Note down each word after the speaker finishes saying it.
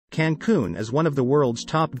Cancún is one of the world's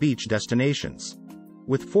top beach destinations.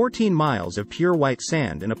 With 14 miles of pure white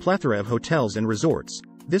sand and a plethora of hotels and resorts,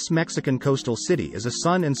 this Mexican coastal city is a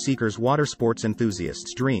sun and seekers water sports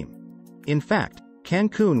enthusiast's dream. In fact,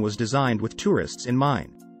 Cancún was designed with tourists in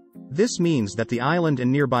mind. This means that the island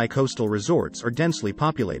and nearby coastal resorts are densely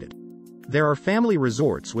populated. There are family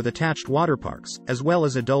resorts with attached water parks, as well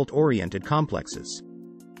as adult-oriented complexes.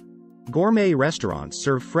 Gourmet restaurants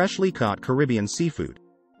serve freshly caught Caribbean seafood.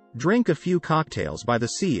 Drink a few cocktails by the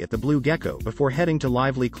sea at the Blue Gecko before heading to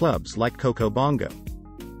lively clubs like Coco Bongo.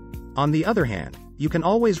 On the other hand, you can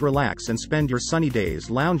always relax and spend your sunny days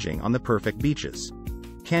lounging on the perfect beaches.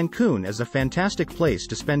 Cancún is a fantastic place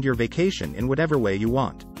to spend your vacation in whatever way you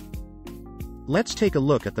want. Let's take a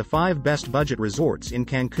look at the 5 best budget resorts in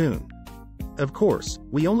Cancún. Of course,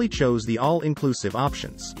 we only chose the all-inclusive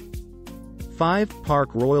options. 5.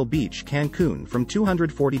 Park Royal Beach Cancún from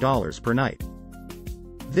 $240 per night.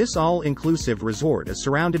 This all-inclusive resort is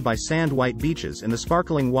surrounded by sand-white beaches and the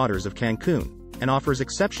sparkling waters of Cancún, and offers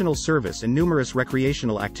exceptional service and numerous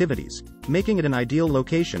recreational activities, making it an ideal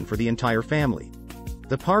location for the entire family.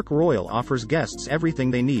 The Park Royal offers guests everything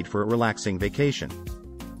they need for a relaxing vacation.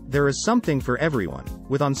 There is something for everyone,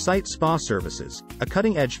 with on-site spa services, a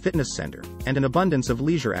cutting-edge fitness center, and an abundance of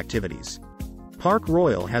leisure activities. Park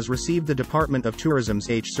Royal has received the Department of Tourism's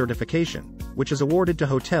H certification, which is awarded to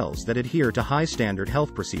hotels that adhere to high-standard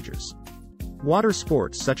health procedures. Water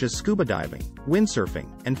sports such as scuba diving, windsurfing,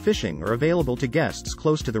 and fishing are available to guests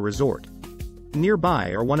close to the resort.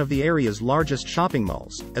 Nearby are one of the area's largest shopping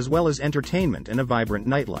malls, as well as entertainment and a vibrant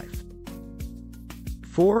nightlife.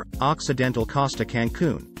 4. Occidental Costa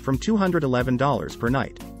Cancun, from $211 per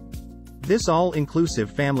night. This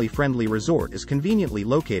all-inclusive family-friendly resort is conveniently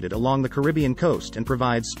located along the Caribbean coast and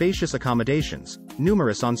provides spacious accommodations,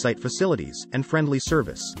 numerous on-site facilities, and friendly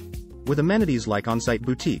service. With amenities like on-site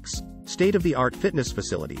boutiques, state-of-the-art fitness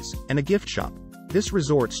facilities, and a gift shop, this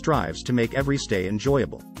resort strives to make every stay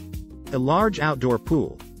enjoyable. A large outdoor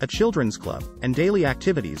pool, a children's club, and daily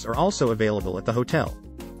activities are also available at the hotel.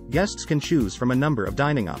 Guests can choose from a number of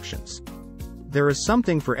dining options. There is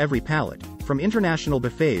something for every palate, from international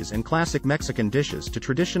buffets and classic Mexican dishes to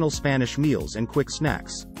traditional Spanish meals and quick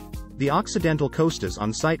snacks. The Occidental Costa's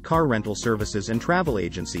on-site car rental services and travel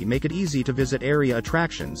agency make it easy to visit area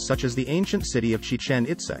attractions such as the ancient city of Chichen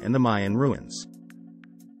Itza and the Mayan ruins.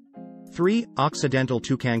 3. Occidental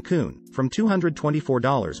Tucancún, from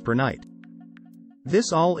 $224 per night.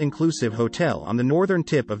 This all-inclusive hotel on the northern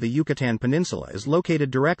tip of the Yucatan Peninsula is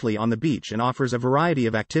located directly on the beach and offers a variety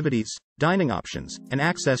of activities, dining options, and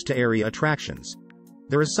access to area attractions.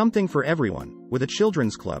 There is something for everyone, with a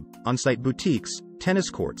children's club, on-site boutiques,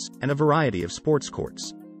 tennis courts, and a variety of sports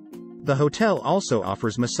courts. The hotel also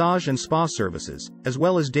offers massage and spa services, as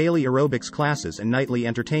well as daily aerobics classes and nightly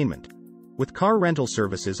entertainment. With car rental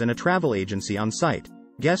services and a travel agency on site,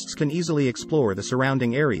 guests can easily explore the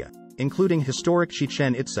surrounding area, including historic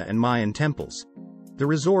Chichen Itza and Mayan temples. The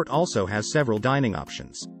resort also has several dining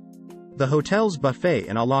options. The hotel's buffet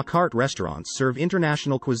and a la carte restaurants serve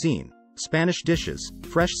international cuisine, Spanish dishes,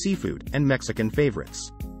 fresh seafood, and Mexican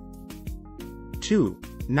favorites. 2.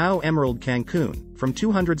 Now Emerald Cancun, from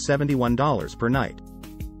 $271 per night.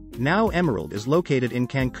 Now Emerald is located in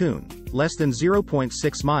Cancun, less than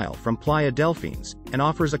 0.6 mile from Playa Delfines, and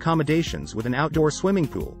offers accommodations with an outdoor swimming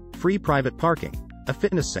pool, free private parking, a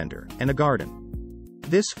fitness center, and a garden.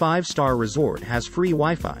 This 5-star resort has free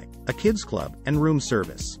Wi-Fi, a kids club, and room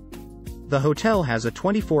service. The hotel has a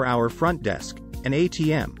 24-hour front desk, an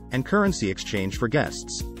ATM, and currency exchange for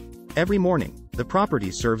guests. Every morning, the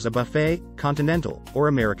property serves a buffet, continental, or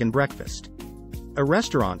American breakfast. A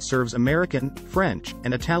restaurant serves American, French,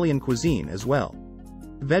 and Italian cuisine as well.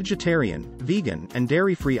 Vegetarian, vegan, and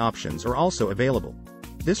dairy-free options are also available.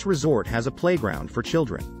 This resort has a playground for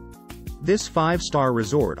children. This 5-star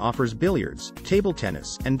resort offers billiards, table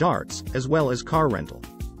tennis, and darts, as well as car rental.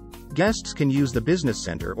 Guests can use the business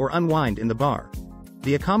center or unwind in the bar.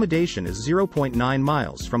 The accommodation is 0.9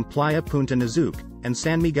 miles from Playa Punta Nizuc, and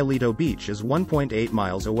San Miguelito Beach is 1.8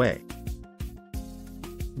 miles away.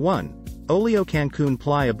 1. Oleo Cancun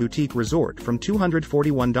Playa Boutique Resort from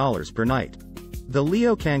 $241 per night. The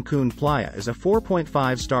Oleo Cancun Playa is a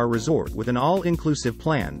 4.5-star resort with an all-inclusive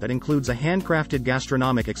plan that includes a handcrafted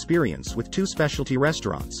gastronomic experience with 2 specialty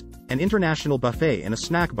restaurants, an international buffet and a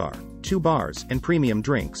snack bar, 2 bars, and premium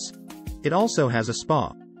drinks. It also has a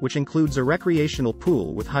spa, which includes a recreational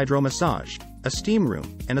pool with hydromassage, a steam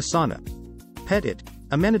room, and a sauna. Pet It.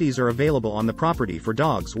 Amenities are available on the property for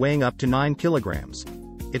dogs weighing up to 9 kilograms.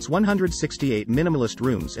 Its 168 minimalist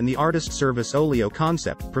rooms and the artist service Oleo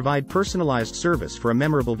concept provide personalized service for a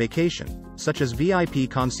memorable vacation, such as VIP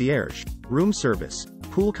concierge, room service,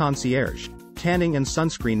 pool concierge, tanning and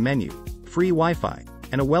sunscreen menu, free Wi-Fi,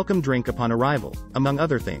 and a welcome drink upon arrival, among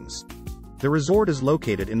other things. The resort is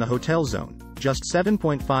located in the hotel zone, just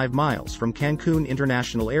 7.5 miles from Cancún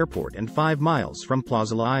International Airport and 5 miles from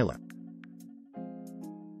Plaza La Isla.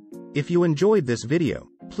 If you enjoyed this video,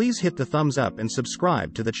 please hit the thumbs up and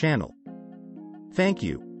subscribe to the channel. Thank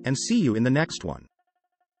you, and see you in the next one.